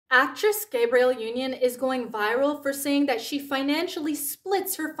Actress Gabrielle Union is going viral for saying that she financially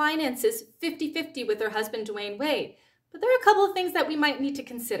splits her finances 50-50 with her husband Dwayne Wade. But there are a couple of things that we might need to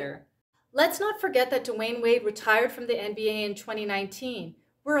consider. Let's not forget that Dwayne Wade retired from the NBA in 2019.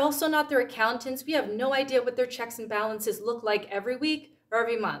 We're also not their accountants. We have no idea what their checks and balances look like every week or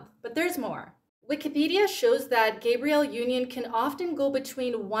every month. But there's more. Wikipedia shows that Gabrielle Union can often go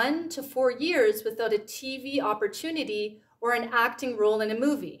between 1 to 4 years without a TV opportunity or an acting role in a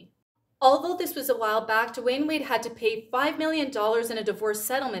movie. Although this was a while back, Dwayne Wade had to pay $5 million in a divorce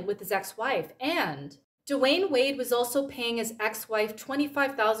settlement with his ex-wife, and Dwayne Wade was also paying his ex-wife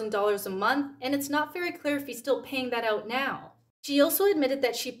 $25,000 a month, and it's not very clear if he's still paying that out now. She also admitted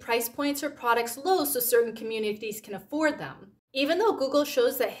that she price points her products low so certain communities can afford them. Even though Google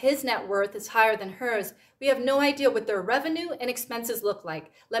shows that his net worth is higher than hers, we have no idea what their revenue and expenses look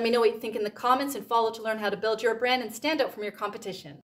like. Let me know what you think in the comments and follow to learn how to build your brand and stand out from your competition.